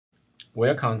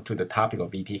Welcome to the topic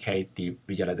of VTK, the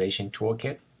Visualization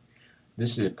Toolkit.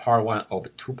 This is part 1 of a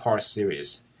 2-part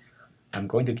series. I'm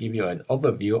going to give you an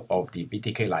overview of the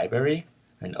VTK library,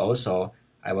 and also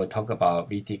I will talk about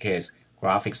VTK's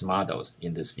graphics models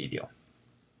in this video.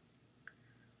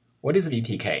 What is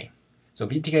VTK? So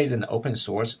VTK is an open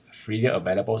source, freely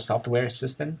available software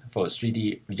system for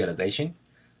 3D visualization,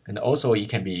 and also it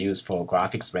can be used for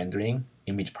graphics rendering,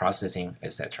 image processing,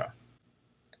 etc.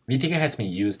 VTK has been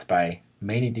used by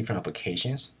many different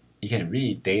applications. You can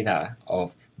read data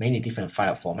of many different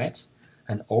file formats,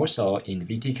 and also in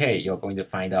VTK you're going to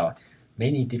find out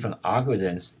many different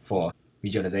algorithms for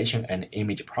visualization and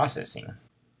image processing.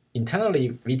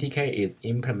 Internally, VTK is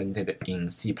implemented in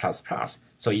C++,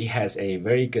 so it has a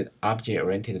very good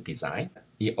object-oriented design.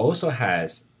 It also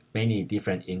has many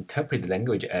different interpreted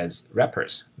language as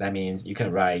wrappers. That means you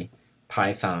can write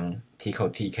Python,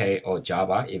 TK, or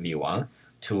Java if you want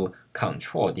to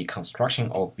control the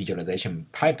construction of visualization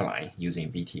pipeline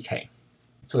using VTK.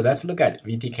 So let's look at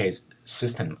VTK's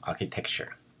system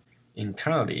architecture.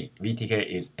 Internally,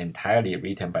 VTK is entirely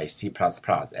written by C++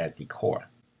 as the core.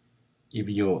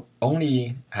 If you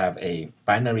only have a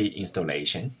binary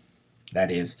installation,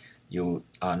 that is, you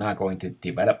are not going to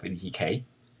develop VTK,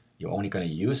 you're only going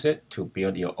to use it to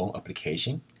build your own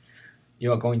application,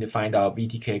 you are going to find out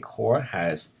VTK core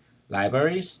has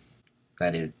libraries,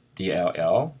 that is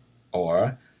DLL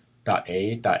or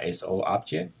 .a.so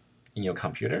object in your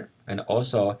computer, and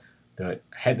also the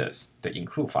headers, the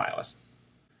include files.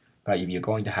 But if you're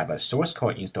going to have a source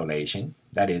code installation,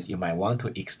 that is, you might want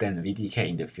to extend VTK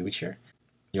in the future,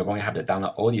 you're going to have to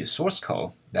download all the source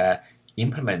code that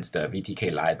implements the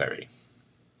VTK library.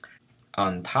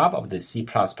 On top of the C++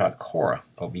 core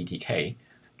of VTK,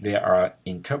 there are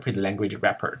interpreted language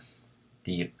wrapper.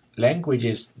 The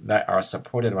languages that are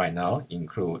supported right now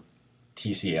include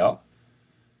TCL,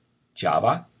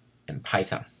 Java, and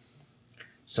Python.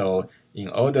 So in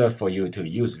order for you to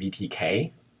use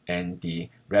VTK and the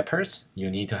wrappers, you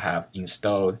need to have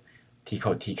installed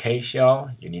TK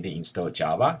shell, you need to install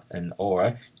Java,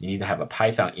 or you need to have a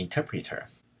Python interpreter.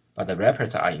 But the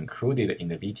wrappers are included in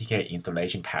the VTK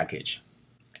installation package.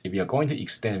 If you're going to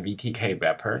extend VTK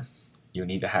wrapper, you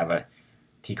need to have a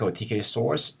TK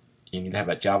source, you need to have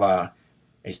a Java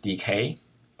SDK,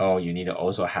 or you need to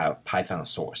also have Python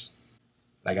source.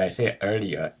 Like I said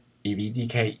earlier, if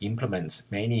VTK implements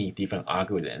many different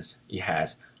algorithms, it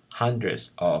has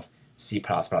hundreds of C++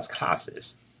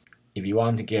 classes. If you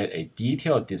want to get a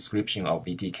detailed description of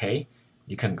VTK,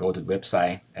 you can go to the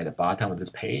website at the bottom of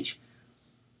this page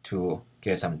to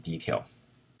get some detail.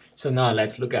 So now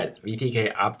let's look at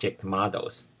VTK object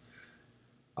models.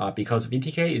 Because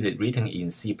VTK is written in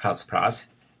C++,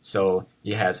 so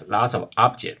it has lots of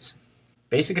objects.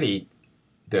 Basically,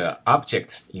 the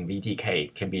objects in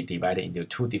VTK can be divided into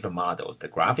two different models, the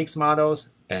graphics models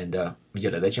and the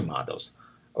visualization models.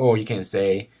 Or you can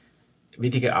say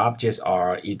VTK objects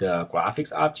are either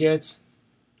graphics objects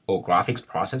or graphics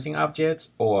processing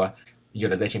objects or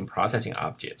visualization processing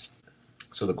objects.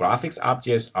 So the graphics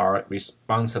objects are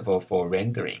responsible for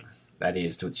rendering, that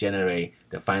is, to generate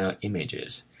the final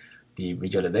images. The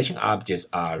visualization objects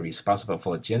are responsible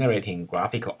for generating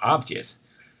graphical objects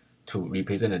to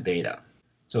represent the data.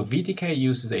 So VTK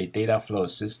uses a data flow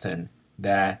system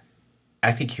that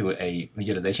executes a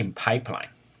visualization pipeline.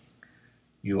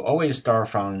 You always start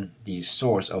from the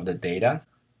source of the data,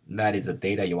 that is the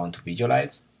data you want to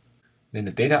visualize. Then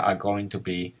the data are going to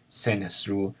be sent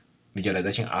through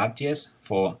visualization objects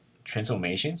for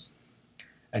transformations.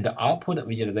 And the output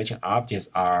visualization objects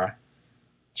are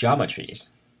geometries,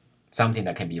 something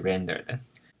that can be rendered.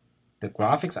 The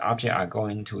graphics objects are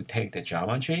going to take the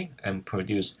geometry and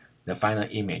produce the final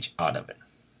image out of it.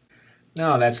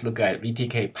 Now let's look at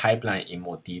VTK pipeline in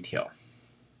more detail.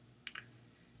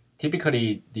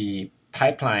 Typically, the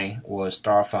pipeline will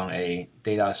start from a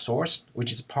data source,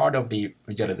 which is part of the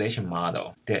visualization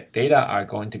model. The data are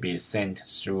going to be sent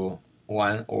through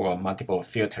one or multiple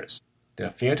filters.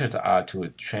 The filters are to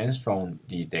transform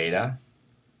the data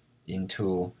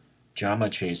into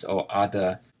geometries or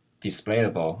other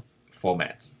displayable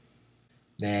formats.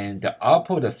 Then the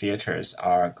output filters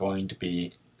are going to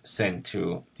be sent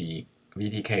to the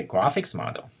VTK graphics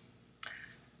model.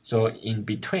 So in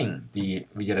between the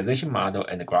visualization model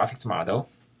and the graphics model,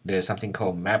 there's something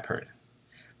called mapper.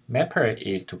 Mapper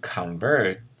is to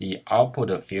convert the output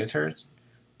of filters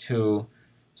to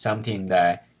something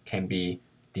that can be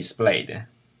displayed.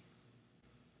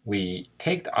 We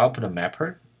take the output of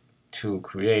mapper to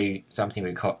create something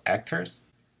we call actors.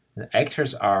 The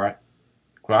actors are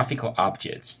graphical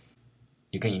objects.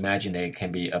 You can imagine they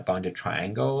can be a bunch of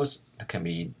triangles, It can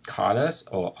be colors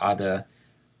or other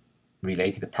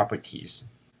related properties.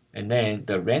 And then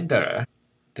the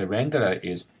renderer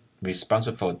is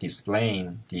responsible for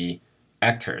displaying the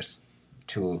actors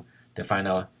to the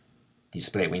final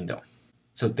display window.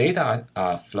 So data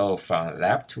flow from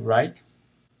left to right,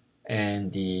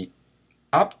 and the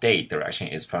update direction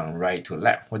is from right to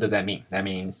left. What does that mean? That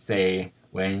means, say,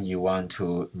 when you want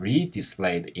to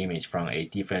re-display the image from a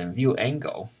different view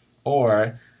angle,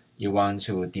 or you want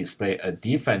to display a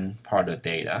different part of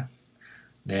data,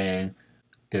 then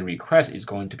the request is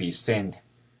going to be sent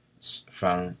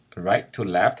from right to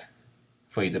left.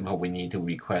 For example, we need to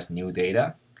request new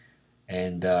data,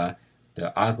 and the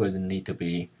algorithm need to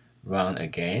be run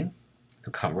again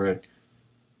to convert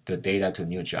the data to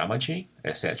new geometry,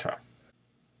 etc.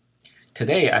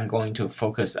 Today, I'm going to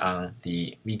focus on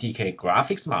the VTK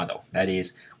graphics model. That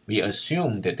is, we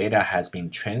assume the data has been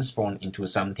transformed into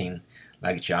something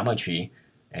like geometry,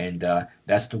 and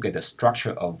let's look at the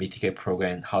structure of VTK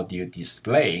program. How do you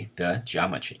display the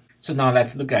geometry? So now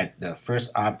let's look at the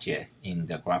first object in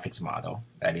the graphics model,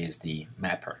 that is the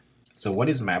mapper. So what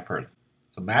is mapper?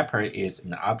 So mapper is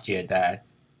an object that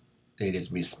it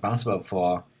is responsible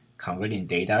for converting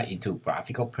data into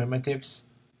graphical primitives.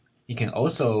 It can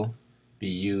also be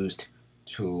used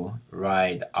to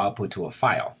write the output to a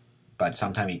file, but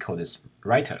sometimes we call this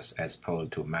writers as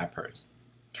opposed to mappers.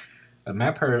 A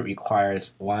mapper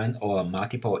requires one or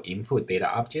multiple input data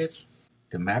objects.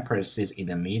 The mapper sits in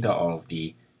the middle of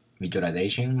the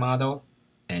visualization model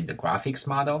and the graphics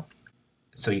model.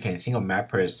 So you can think of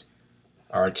mappers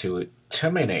are to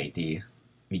terminate the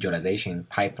visualization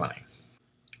pipeline.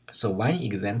 So one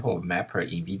example of mapper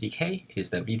in VTK is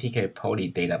the VTK poly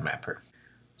data mapper.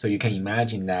 So you can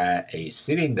imagine that a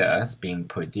cylinder is being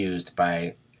produced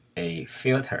by a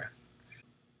filter,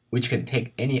 which can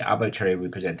take any arbitrary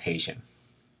representation.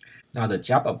 Now the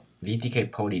job of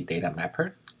VTK poly data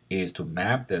mapper is to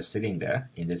map the cylinder,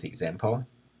 in this example,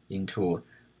 into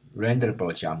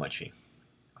renderable geometry.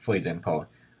 For example,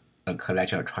 a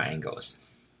collection of triangles.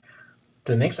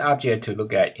 The next object to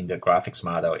look at in the graphics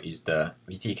model is the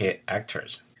Btk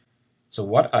Actors. So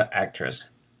what are actors?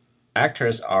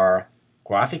 Actors are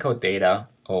graphical data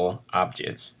or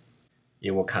objects.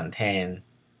 It will contain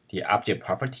the object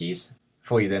properties,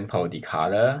 for example, the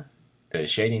color, the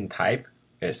shading type,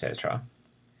 etc.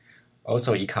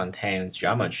 Also, it contains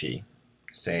geometry,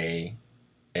 say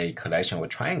a collection of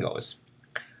triangles.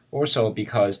 Also,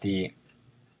 because the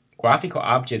graphical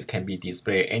objects can be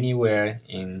displayed anywhere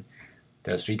in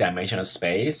the three-dimensional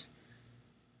space,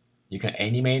 you can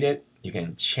animate it, you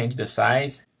can change the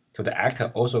size. So the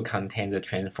actor also contains the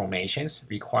transformations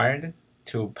required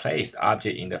to place the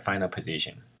object in the final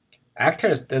position.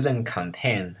 Actors doesn't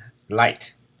contain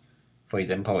light. For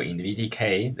example, in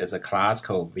VTK, there's a class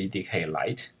called VTK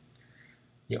Light.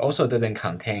 It also doesn't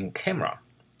contain camera.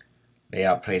 They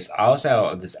are placed outside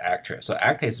of this actor. So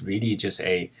actor is really just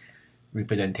a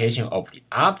representation of the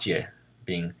object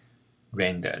being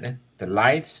rendered. The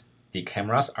lights, the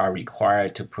cameras are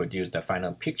required to produce the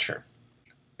final picture.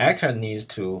 Actor needs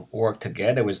to work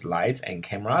together with lights and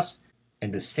cameras,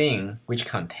 and the scene which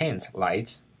contains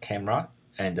lights, camera,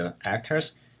 and the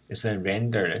actors is then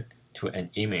rendered to an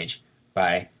image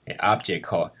by an object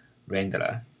called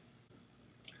renderer.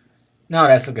 Now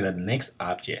let's look at the next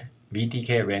object,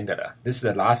 Btk Renderer. This is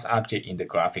the last object in the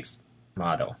graphics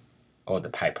model or the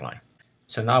pipeline.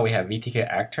 So now we have VTK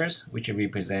Actors, which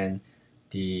represent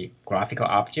the graphical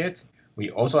objects. We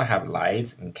also have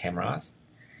lights and cameras.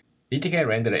 Btk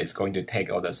Renderer is going to take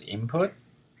all those input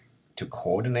to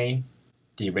coordinate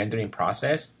the rendering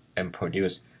process and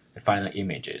produce the final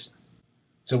images.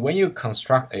 So when you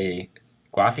construct a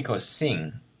graphical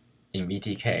scene in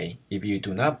VTK, if you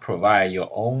do not provide your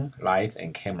own lights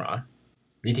and camera,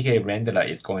 Btk Renderer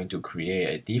is going to create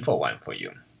a default one for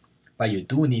you. But you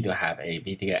do need to have a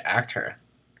VTK actor.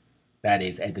 That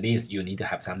is, at least you need to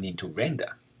have something to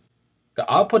render.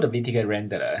 The output of Btk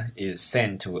Renderer is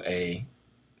sent to a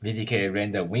VTK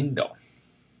render window.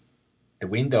 The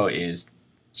window is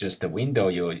just the window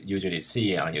you usually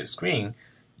see on your screen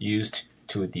used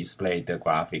to display the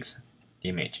graphics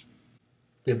image.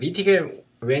 The VTK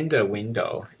render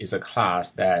window is a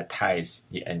class that ties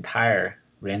the entire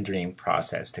rendering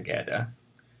process together.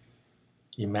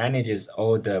 It manages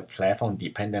all the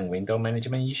platform-dependent window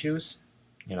management issues,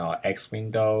 X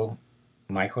window,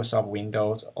 Microsoft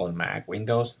Windows, or Mac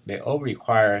Windows. They all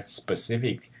require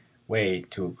specific way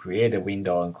to create a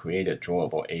window and create a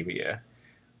drawable area.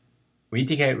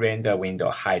 VTK render window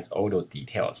hides all those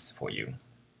details for you,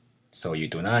 so you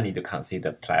do not need to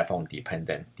consider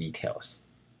platform-dependent details.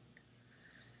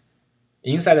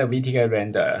 Inside the VTK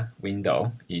Renderer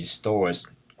window, it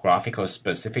stores graphical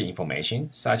specific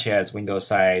information such as window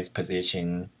size,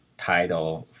 position,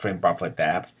 title, frame buffer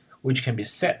depth, which can be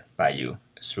set by you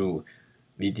through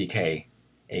VTK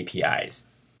APIs.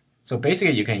 So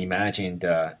basically, you can imagine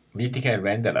the VTK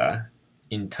Renderer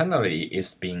internally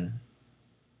is being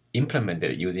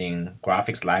implemented using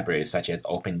graphics libraries such as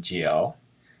OpenGL,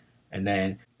 and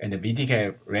the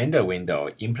VTK Render window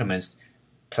implements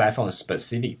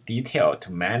platform-specific detail to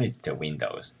manage the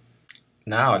windows.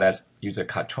 Now let's use a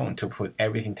cartoon to put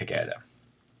everything together.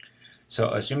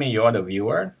 So assuming you're the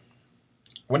viewer,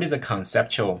 what is the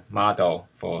conceptual model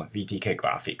for VTK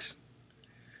graphics?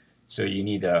 So you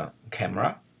need a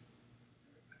camera,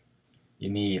 you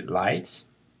need lights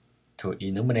to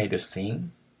illuminate the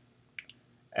scene,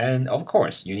 and of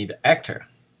course, you need the actor.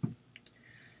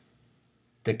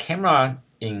 The camera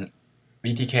in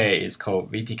VTK is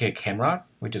called VTK camera,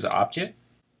 which is an object.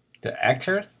 The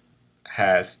actor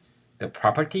has the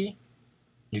property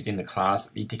using the class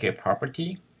VTK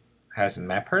property, has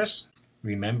mappers.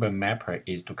 Remember, mapper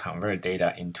is to convert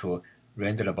data into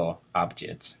renderable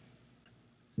objects.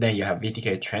 Then you have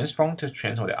VTK transform to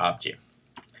transform the object.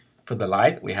 For the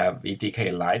light, we have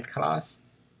VTK light class.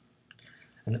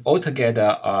 And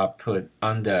altogether are put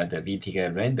under the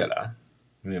VTK renderer.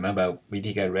 Remember,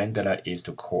 VTK renderer is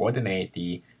to coordinate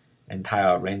the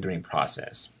entire rendering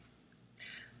process.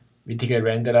 VTK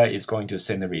renderer is going to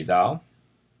send the result,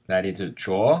 that is to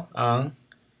draw on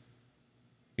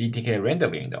VTK render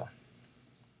window.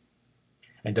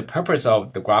 And the purpose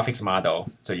of the graphics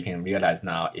model, so you can realize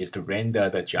now, is to render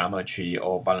the geometry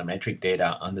or volumetric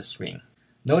data on the screen.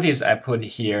 Notice I put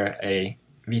here a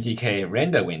VTK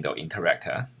render window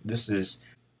interactor. This is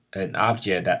an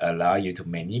object that allows you to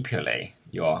manipulate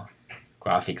your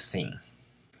graphics scene.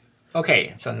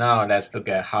 Okay, so now let's look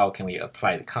at how can we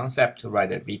apply the concept to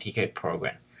write a VTK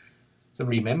program. So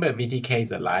remember, VTK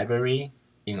is a library.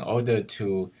 In order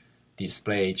to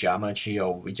display geometry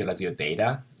or visualize your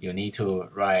data, you need to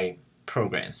write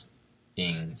programs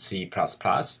in C++,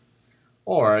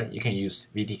 or you can use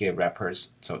VTK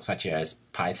wrappers, so such as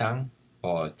Python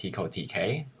or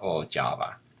TK or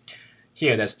Java.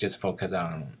 Here, let's just focus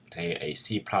on, say, a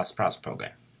C++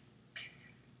 program.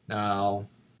 Now,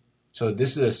 so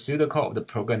this is a pseudocode of the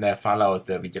program that follows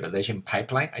the visualization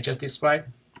pipeline I just described.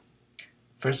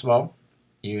 First of all,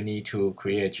 you need to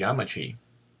create geometry.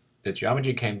 The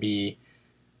geometry can be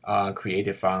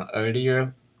created from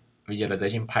earlier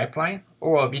visualization pipeline,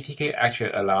 or VTK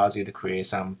actually allows you to create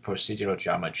some procedural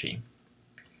geometry.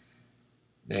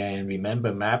 Then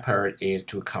remember, mapper is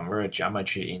to convert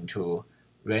geometry into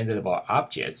renderable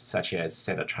objects such as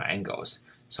set of triangles.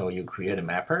 So you create a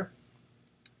mapper,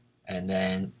 and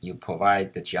then you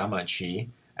provide the geometry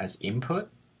as input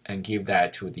and give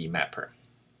that to the mapper.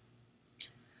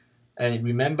 And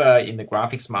remember, in the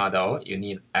graphics model, you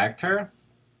need actor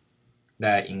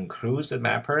that includes the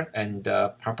mapper and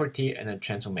the property and the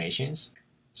transformations.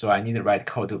 So I need to write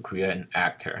code to create an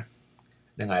actor.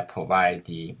 Then I provide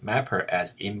the mapper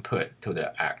as input to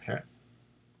the actor.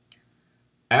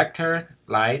 Actor,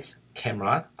 lights,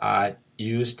 camera are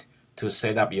used to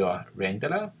set up your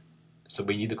renderer. So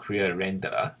we need to create a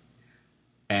renderer.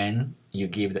 And you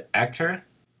give the actor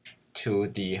to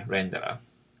the renderer.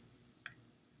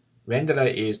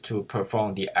 Renderer is to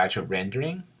perform the actual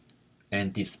rendering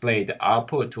and display the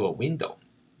output to a window.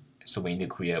 So we need to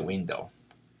create a window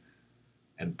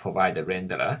and provide the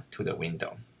renderer to the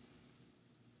window.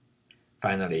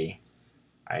 Finally,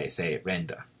 I say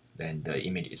render, then the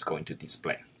image is going to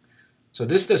display. So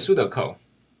this is the pseudocode.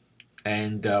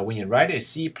 And when you write a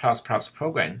C++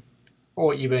 program,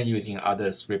 or even using other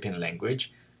scripting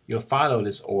language, you'll follow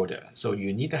this order. So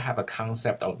you need to have a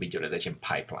concept of visualization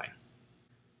pipeline.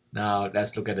 Now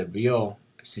let's look at the real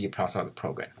C++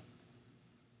 program.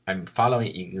 I'm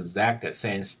following exact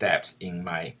same steps in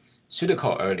my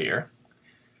pseudocode earlier.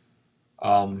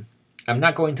 I'm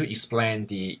not going to explain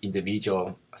the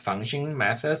individual function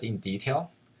methods in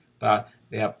detail, but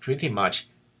they are pretty much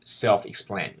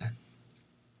self-explained.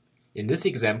 In this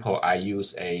example, I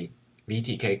use a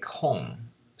VTK cone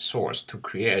source to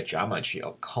create a geometry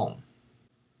of cone.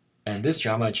 And this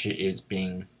geometry is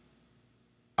being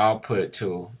output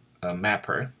to a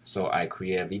mapper. So I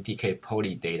create a VTK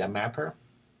poly data mapper.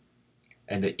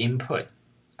 And the input,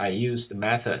 I use the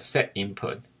method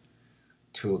setInput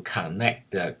to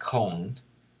connect the cone.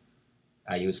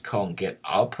 I use cone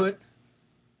getOutput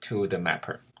to the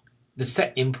mapper. The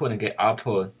setInput and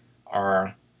getOutput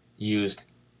are used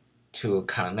to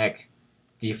connect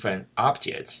different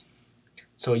objects.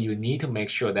 So you need to make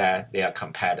sure that they are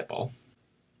compatible.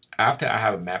 After I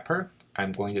have a mapper,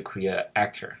 I'm going to create an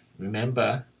actor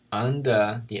remember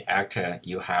under the actor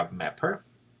you have mapper,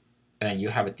 and you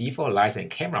have a default lights and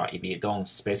camera if you don't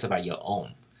specify your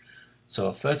own.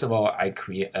 So first of all, I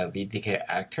create a VTK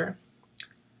actor,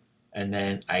 and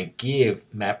then I give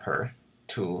mapper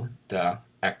to the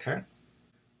actor.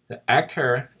 The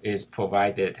actor is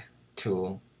provided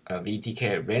to a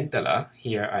VTK renderer.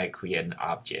 Here I create an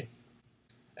object,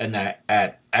 and I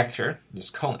add actor, this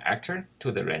cone actor,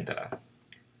 to the renderer.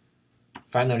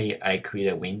 Finally, I create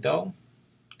a window.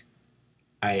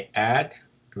 I add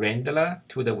renderer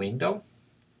to the window,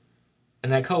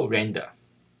 and I call render.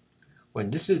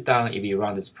 When this is done, if you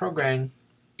run this program,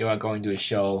 you are going to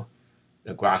show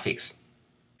the graphics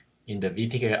in the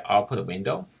VTK output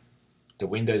window. The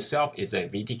window itself is a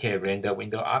VTK render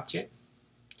window object,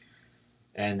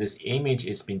 and this image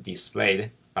is being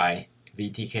displayed by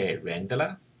VTK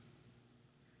renderer.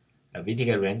 A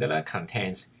VTK renderer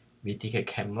contains VTK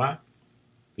camera,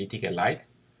 VTK light,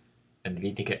 and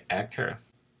VTK actor.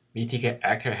 VTK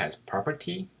actor has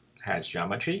property, has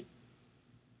geometry,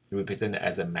 represented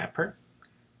as a mapper,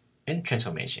 and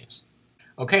transformations.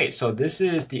 Okay, so this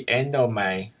is the end of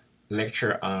my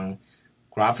lecture on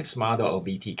graphics model of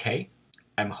VTK.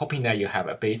 I'm hoping that you have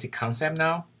a basic concept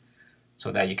now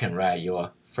so that you can write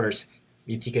your first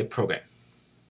VTK program.